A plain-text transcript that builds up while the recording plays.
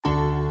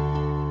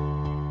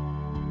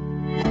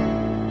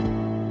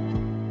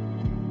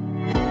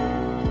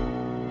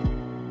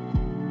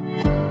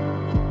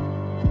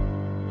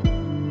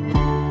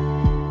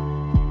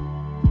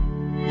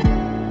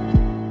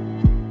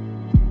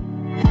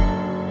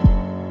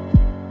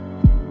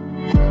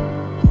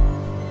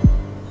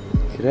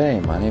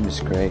G'day, my name is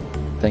Greg.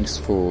 Thanks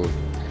for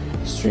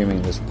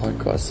streaming this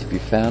podcast. If you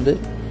found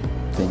it,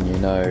 then you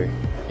know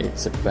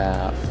it's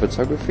about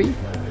photography,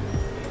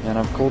 and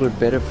I've called it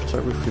Better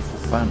Photography for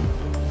Fun.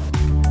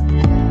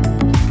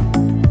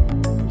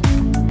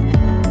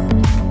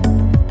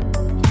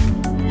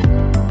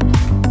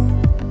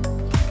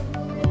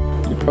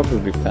 You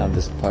probably found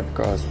this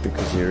podcast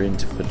because you're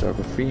into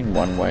photography in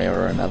one way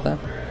or another,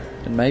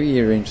 and maybe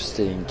you're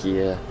interested in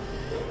gear,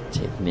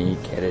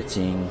 technique,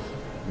 editing,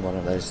 one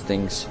of those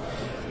things.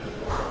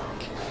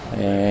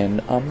 And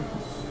I'm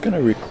going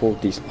to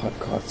record these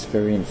podcasts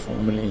very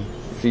informally.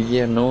 If you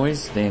hear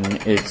noise, then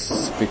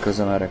it's because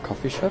I'm at a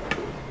coffee shop,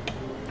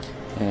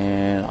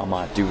 and I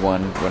might do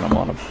one when I'm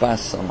on a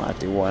bus, I might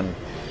do one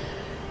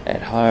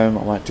at home,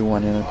 I might do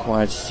one in a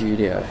quiet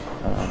studio.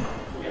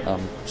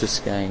 I'm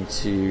just going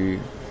to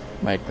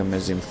make them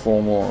as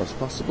informal as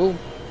possible,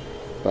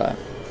 but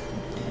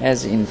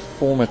as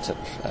informative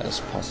as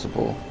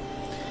possible.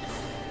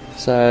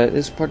 So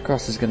this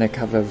podcast is going to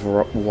cover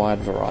a wide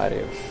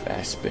variety of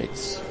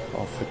aspects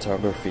of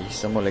photography.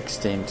 Some will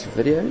extend to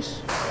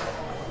videos.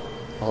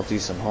 I'll do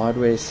some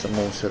hardware, some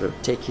more sort of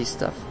techie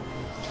stuff,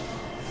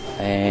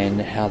 and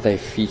how they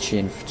feature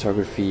in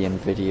photography and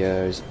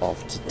videos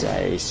of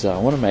today. So I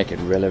want to make it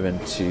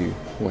relevant to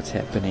what's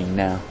happening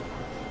now.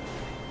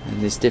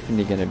 And there's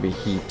definitely going to be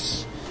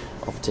heaps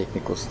of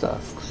technical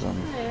stuff because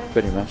I'm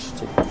pretty much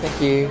technical.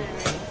 Thank you.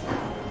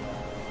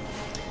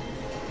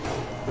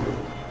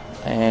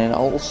 And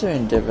I'll also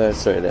endeavour,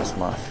 that's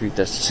my food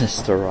that's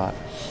just arrived.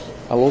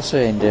 I'll also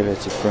endeavour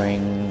to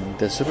bring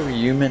the sort of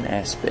human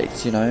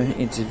aspects,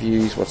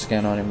 interviews, what's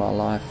going on in my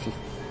life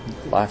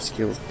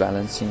skills,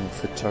 balancing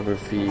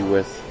photography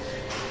with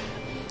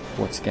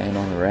what's going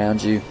on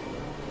around you.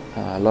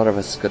 A lot of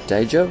us got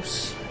day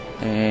jobs,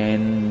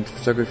 and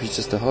photography is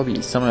just a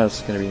hobby. Some of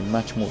us are going to be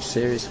much more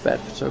serious about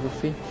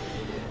photography.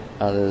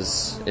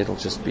 Others, it'll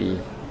just be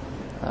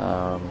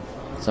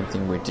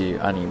something we do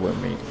only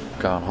when we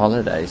go on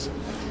holidays.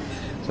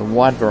 So a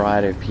wide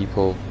variety of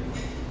people,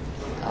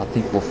 I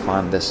think, will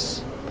find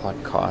this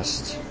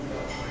podcast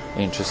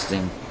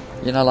interesting.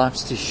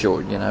 Life's too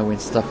short. When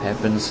stuff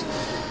happens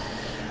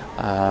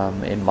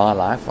in my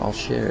life, I'll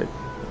share it.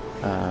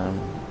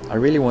 I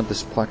really want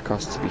this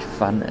podcast to be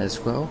fun as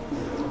well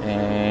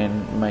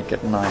and make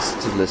it nice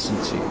to listen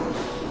to.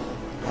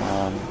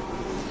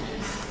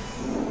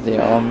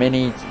 There are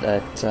many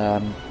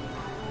that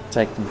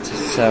take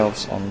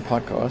themselves on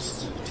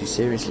podcasts too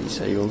seriously.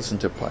 So you'll listen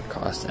to a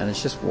podcast and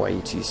it's just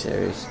way too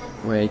serious,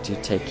 way too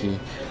techie.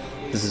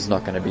 This is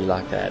not going to be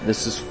like that.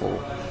 This is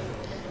for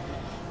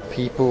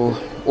people,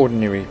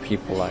 ordinary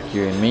people like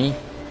you and me.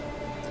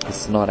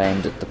 It's not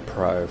aimed at the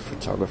pro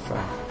photographer.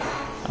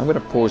 I'm going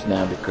to pause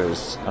now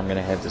because I'm going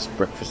to have this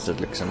breakfast that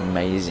looks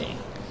amazing.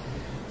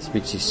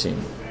 Speak to you soon.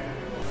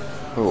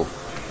 Oh,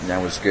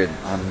 that was good.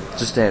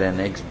 Just had an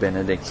Eggs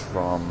Benedict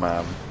from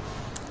a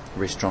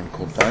restaurant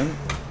called Dome.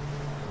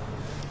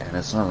 And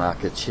it's not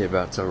like a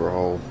ciabatta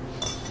roll.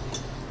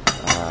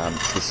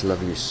 This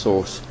lovely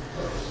sauce.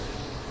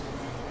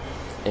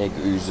 Egg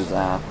oozes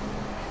out.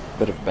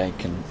 Bit of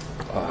bacon.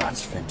 Oh,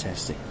 it's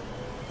fantastic.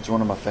 It's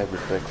one of my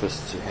favourite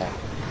breakfasts to have.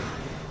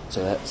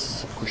 So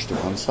that's pushed to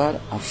one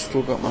side. I've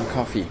still got my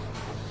coffee.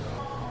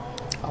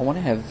 I want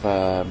to have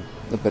a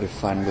bit of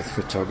fun with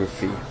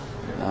photography.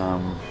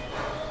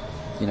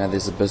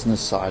 There's a business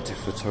side to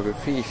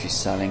photography if you're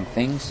selling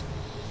things.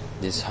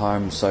 There's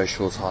home,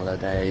 socials,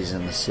 holidays,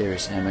 and the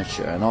serious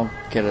amateur, and I'll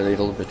get a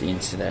little bit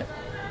into that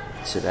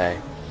today.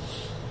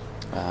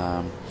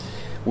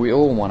 We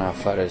all want our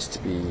photos to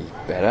be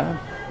better,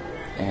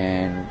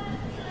 and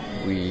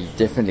we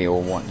definitely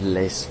all want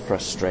less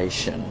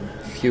frustration,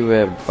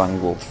 fewer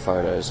bungled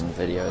photos and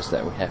videos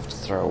that we have to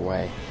throw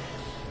away,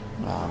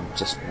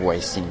 just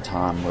wasting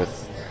time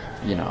with,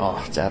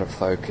 it's out of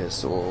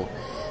focus, or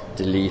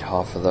delete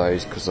half of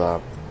those because I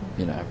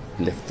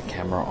left the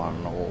camera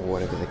on, or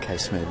whatever the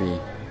case may be.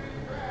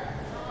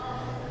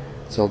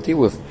 So I'll deal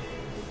with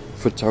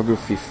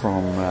photography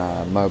from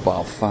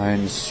mobile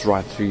phones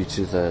right through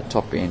to the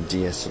top end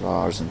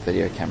DSLRs and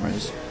video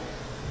cameras.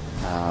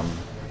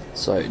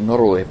 So not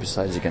all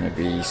episodes are going to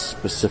be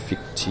specific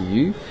to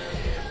you,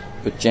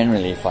 but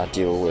generally if I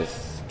deal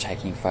with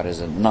taking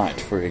photos at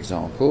night, for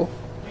example,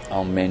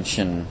 I'll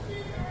mention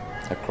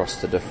across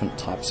the different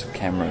types of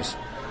cameras.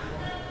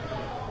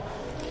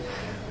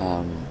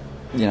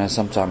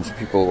 Sometimes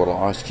people will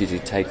ask you to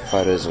take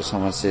photos, or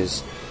someone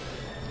says,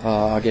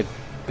 I get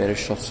better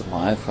shots with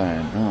my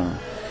iPhone.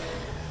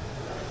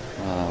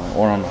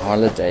 Or on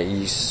holiday,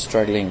 you're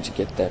struggling to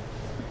get that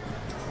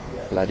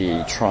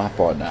bloody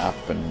tripod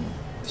up and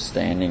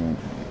standing.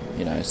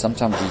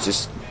 Sometimes you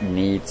just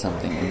need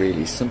something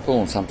really simple,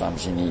 and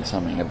sometimes you need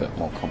something a bit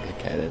more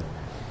complicated.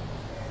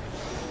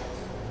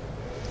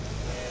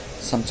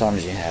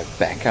 Sometimes you have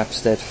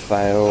backups that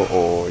fail,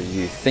 or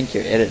you think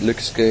your edit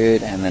looks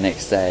good and the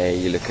next day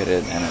you look at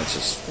it and it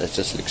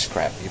just looks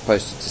crap. You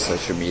post it to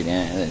social media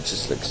and it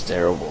just looks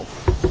terrible.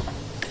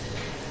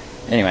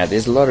 anyway,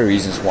 there's a lot of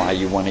reasons why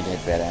you want to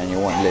get better and you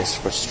want less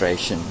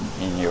frustration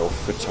in your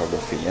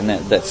photography, and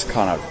that's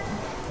kind of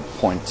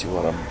point to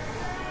what I'm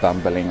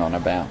bumbling on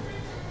about.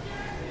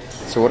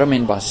 So what I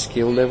mean by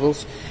skill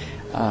levels,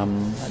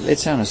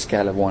 let's say on a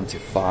scale of 1 to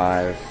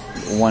 5,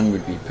 1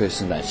 would be a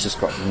person that's just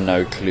got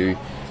no clue,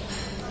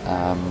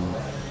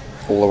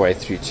 all the way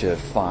through to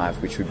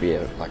 5, which would be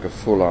like a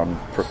full-on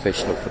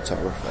professional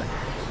photographer.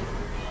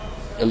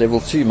 A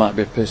level 2 might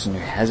be a person who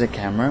has a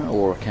camera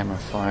or a camera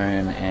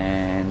phone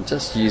and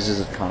just uses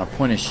it kind of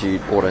point and shoot,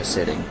 auto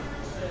setting.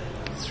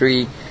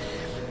 3,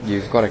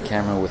 you've got a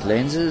camera with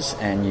lenses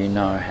and you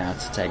know how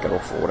to take it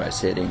off auto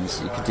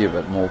settings. You could do a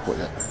bit more with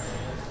it.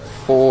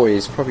 4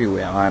 is probably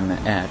where I'm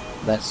at.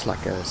 That's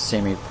like a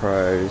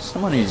semi-pro,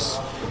 someone who's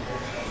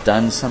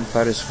done some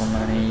photos for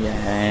money,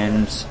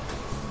 and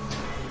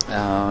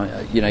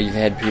you've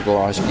had people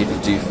ask you to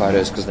do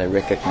photos because they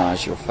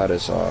recognize your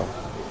photos are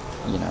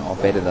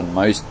better than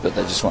most, but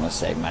they just want to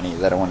save money.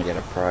 They don't want to get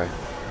a pro.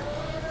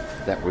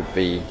 That would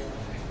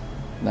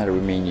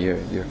mean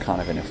you're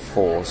kind of in a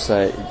 4.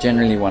 So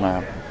generally when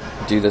I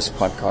do this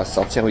podcast,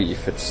 I'll tell you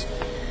if it's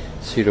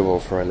suitable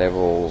for a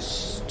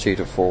levels 2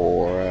 to 4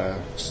 or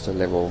just a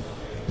level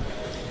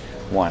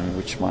 1,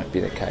 which might be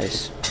the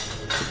case.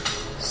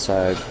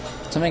 So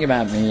something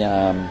about me,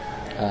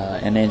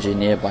 an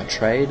engineer by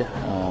trade.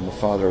 I'm a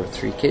father of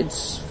 3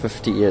 kids,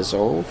 50 years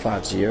old,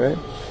 50.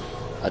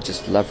 I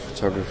just love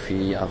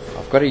photography.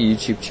 I've got a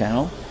YouTube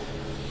channel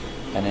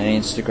and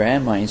an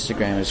Instagram. My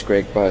Instagram is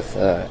Greg Both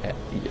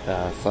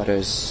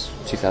Photos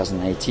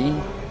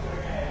 2018.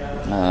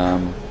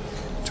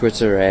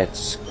 Twitter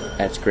at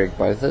Greg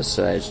Botha,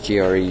 so it's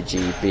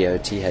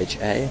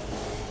GREGBOTHA.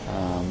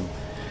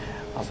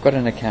 I've got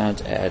an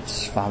account at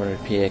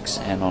 500px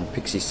and on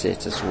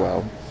Pixieset as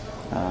well.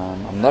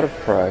 I'm not a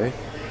pro,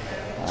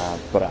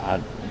 but I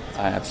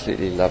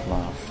absolutely love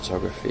my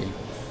photography.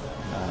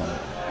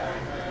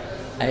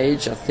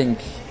 Age, I think,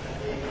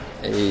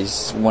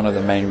 is one of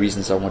the main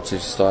reasons I want to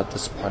start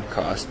this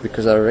podcast,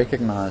 because I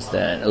recognize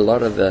that a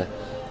lot of the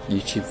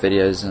YouTube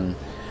videos and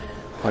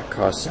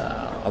podcasts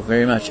are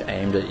very much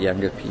aimed at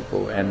younger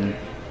people, and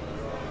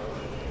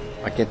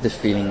I get the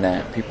feeling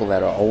that people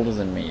that are older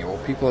than me or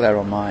people that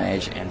are my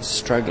age and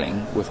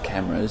struggling with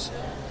cameras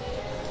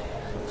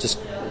just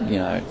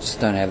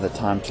don't have the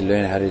time to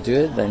learn how to do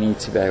it. They need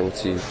to be able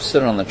to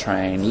sit on the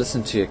train,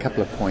 listen to a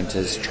couple of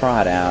pointers,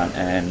 try it out,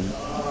 and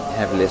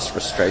have less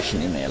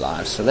frustration in their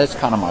lives. So that's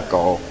kind of my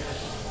goal.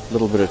 A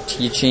little bit of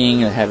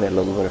teaching and have a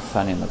little bit of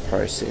fun in the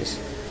process.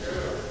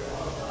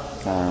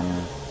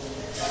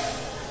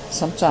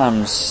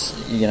 Sometimes,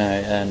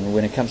 and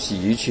when it comes to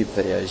YouTube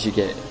videos, you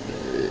get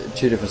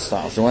 2 different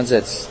styles. The ones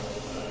that's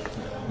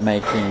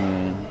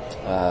making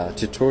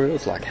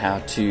tutorials, like how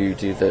to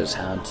do this,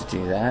 how to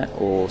do that,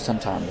 or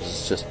sometimes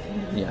it's just,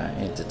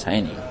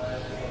 entertaining.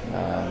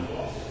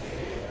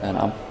 And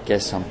I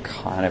guess I'm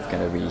kind of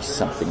going to be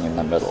something in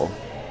the middle.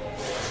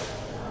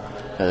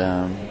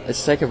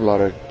 It's taken a lot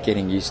of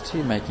getting used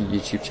to making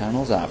YouTube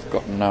channels. I've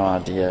got no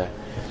idea.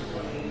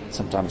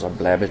 Sometimes I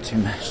blabber too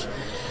much,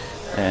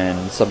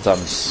 and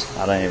sometimes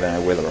I don't even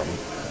know whether I'm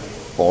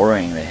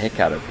boring the heck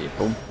out of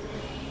people,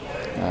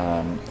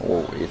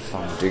 or if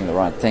I'm doing the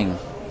right thing.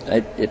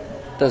 It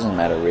doesn't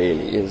matter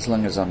really, as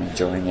long as I'm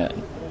enjoying it,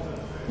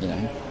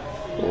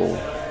 or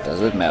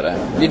does it matter?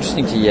 It'd be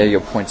interesting to hear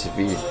your points of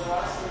view.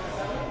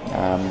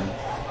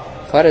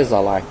 Photos I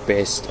like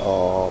best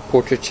are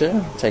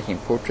portraiture, taking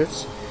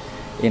portraits.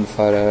 In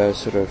photo,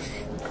 sort of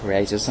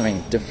created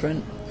something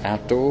different,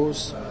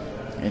 outdoors,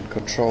 in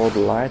controlled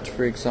light,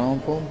 for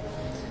example.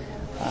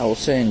 I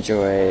also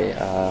enjoy,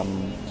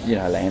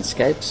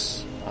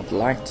 landscapes. I'd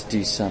like to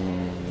do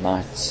some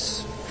night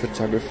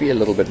photography, a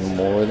little bit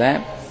more of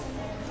that.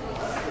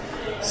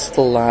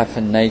 Still life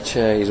and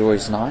nature is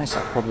always nice.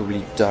 I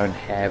probably don't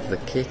have the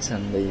kit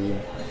and the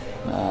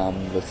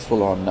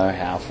full-on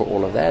know-how for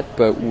all of that,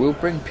 but we'll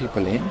bring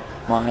people in.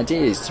 My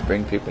idea is to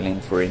bring people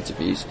in for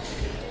interviews,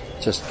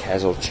 just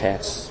casual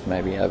chats,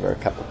 maybe over a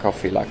cup of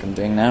coffee like I'm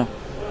doing now.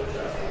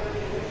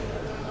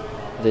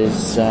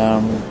 There's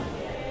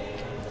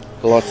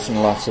lots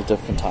and lots of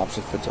different types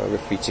of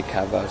photography to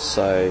cover,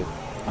 so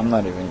I'm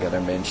not even going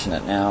to mention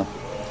it now.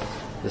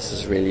 This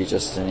is really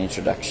just an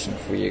introduction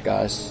for you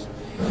guys.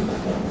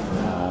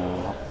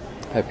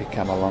 Hope you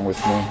come along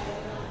with me.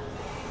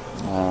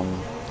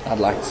 I'd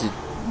like to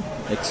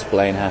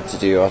explain how to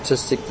do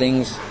artistic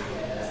things,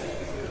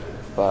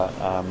 but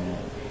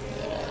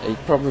it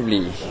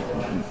probably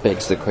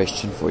begs the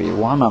question for you,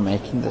 why am I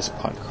making this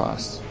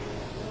podcast?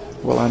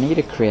 Well, I need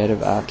a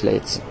creative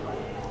outlet.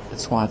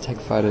 That's why I take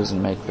photos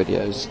and make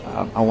videos.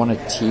 I want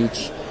to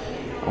teach,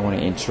 I want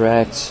to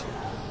interact,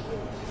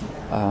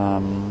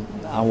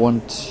 I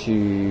want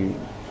to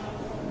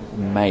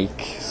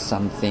make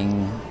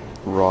something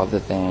rather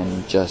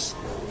than just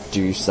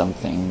do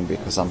something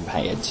because I'm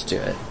paid to do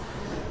it.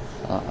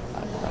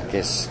 I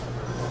guess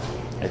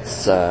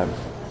it's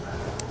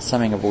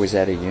something I've always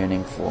had a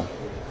yearning for.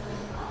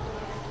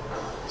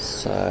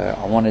 So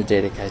I want to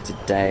dedicate a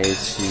day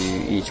to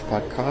each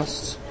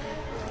podcast.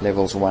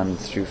 levels 1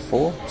 through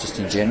 4, just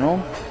in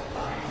general,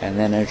 and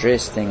then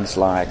address things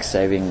like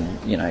saving,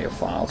 your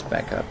files,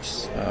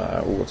 backups.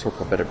 We'll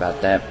talk a bit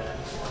about that.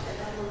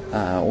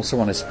 Also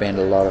want to spend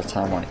a lot of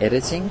time on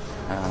editing.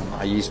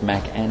 I use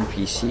Mac and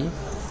PC,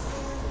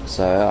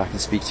 so I can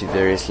speak to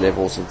various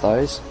levels of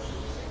those,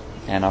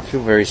 and I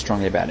feel very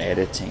strongly about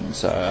editing,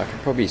 so I can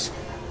probably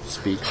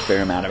speak a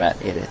fair amount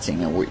about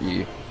editing and what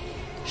you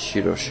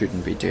should or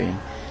shouldn't be doing.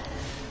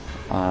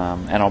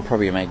 And I'll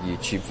probably make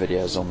YouTube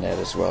videos on that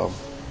as well.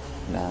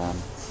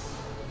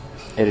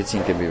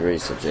 Editing can be very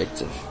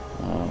subjective.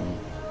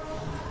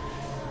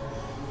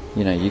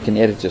 You can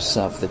edit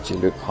yourself that you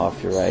look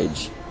half your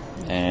age,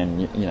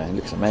 and it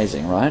looks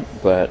amazing, right?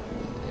 But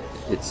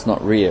it's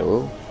not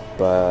real.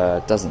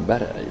 But it doesn't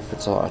matter if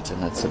it's art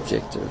and it's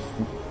subjective.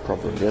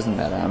 Probably doesn't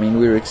matter. I mean,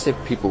 we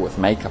accept people with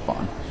makeup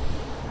on,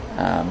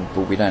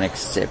 but we don't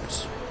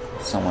accept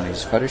someone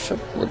who's photoshopped.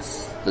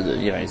 It's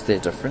their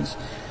difference.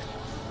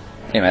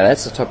 Anyway,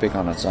 that's a topic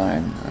on its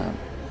own,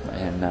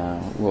 and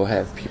we'll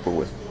have people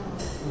with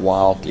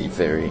wildly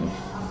varying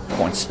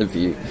points of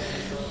view.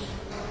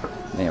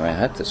 Anyway, I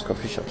hope this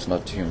coffee shop's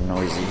not too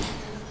noisy.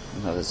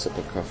 Another sip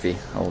of coffee.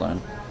 Hold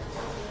on.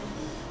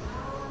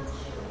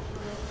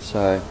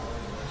 So,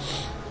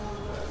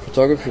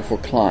 photography for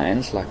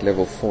clients, like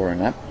level 4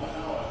 and up.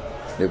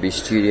 There'll be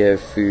studio,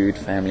 food,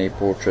 family,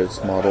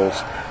 portraits,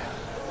 models,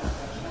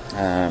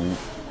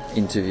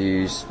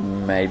 interviews.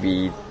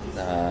 Maybe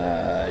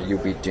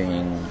you'll be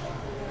doing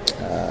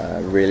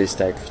real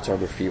estate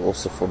photography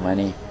also for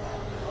money.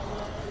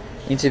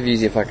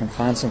 Interviews, if I can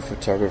find some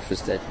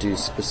photographers that do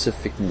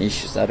specific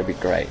niches, that'd be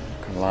great.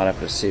 I can line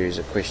up a series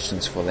of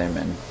questions for them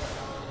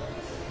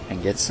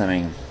and get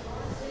something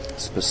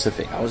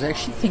specific. I was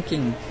actually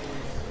thinking,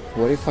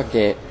 what if I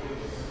get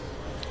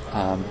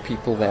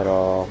people that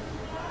are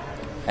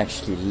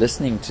actually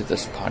listening to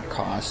this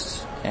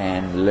podcast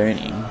and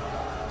learning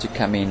to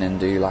come in and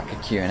do like a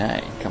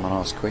Q&A, come and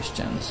ask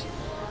questions.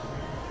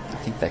 I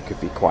think that could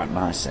be quite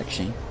nice,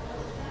 actually.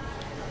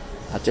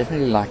 I'd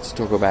definitely like to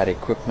talk about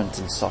equipment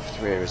and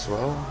software as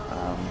well.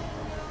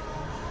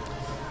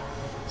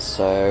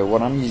 So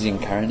what I'm using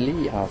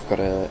currently, I've got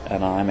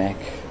an iMac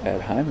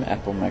at home,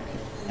 Apple Mac,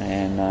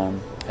 and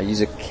I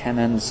use a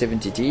Canon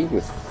 70D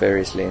with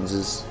various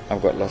lenses.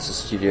 I've got lots of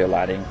studio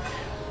lighting,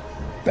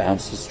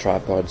 bouncers,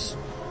 tripods.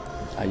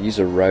 I use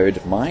a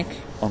Rode mic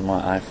on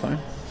my iPhone.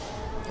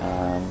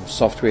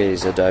 Software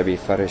is Adobe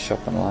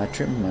Photoshop and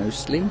Lightroom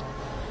mostly.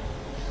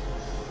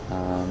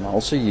 I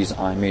also use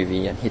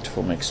iMovie and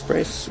HitFilm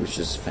Express, which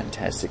is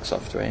fantastic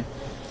software.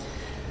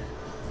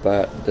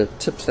 But the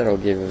tips that I'll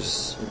give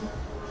is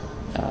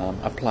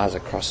applies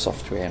across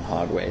software and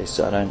hardware,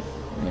 so don't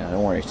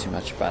worry too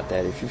much about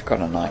that. If you've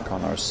got a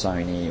Nikon or a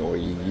Sony, or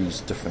you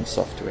use different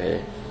software,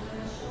 it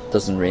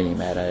doesn't really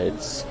matter.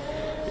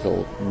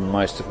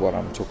 Most of what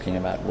I'm talking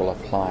about will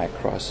apply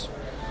across.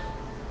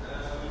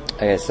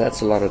 Okay, so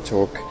that's a lot of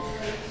talk.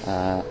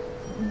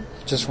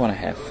 Just want to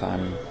have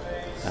fun.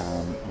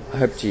 I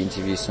hope to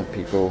interview some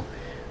people,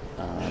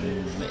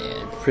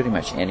 pretty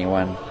much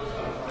anyone,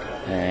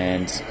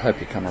 and hope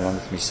you come along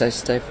with me. Stay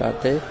safe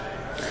out there.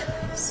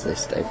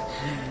 Stay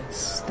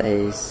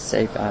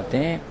safe out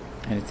there.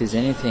 And if there's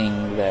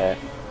anything that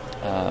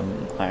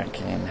I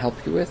can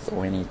help you with,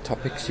 or any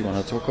topics you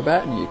want to talk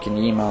about, you can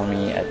email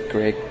me at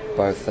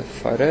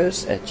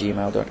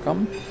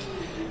gregbotha@gmail.com.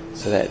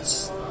 So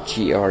that's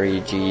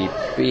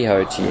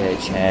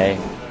GREGBOTHA,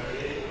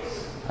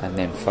 and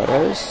then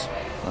photos,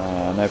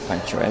 no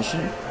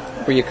punctuation.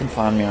 Or you can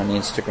find me on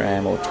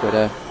Instagram or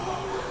Twitter.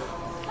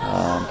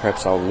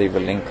 Perhaps I'll leave a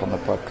link on the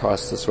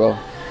podcast as well.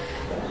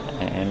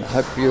 And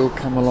hope you'll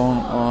come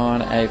along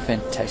on a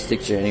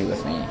fantastic journey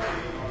with me.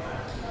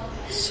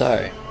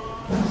 So,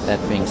 that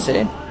being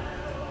said,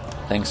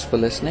 thanks for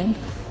listening,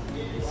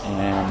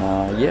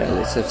 and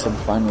let's have some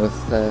fun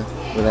with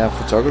our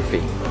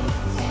photography.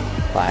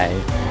 Bye.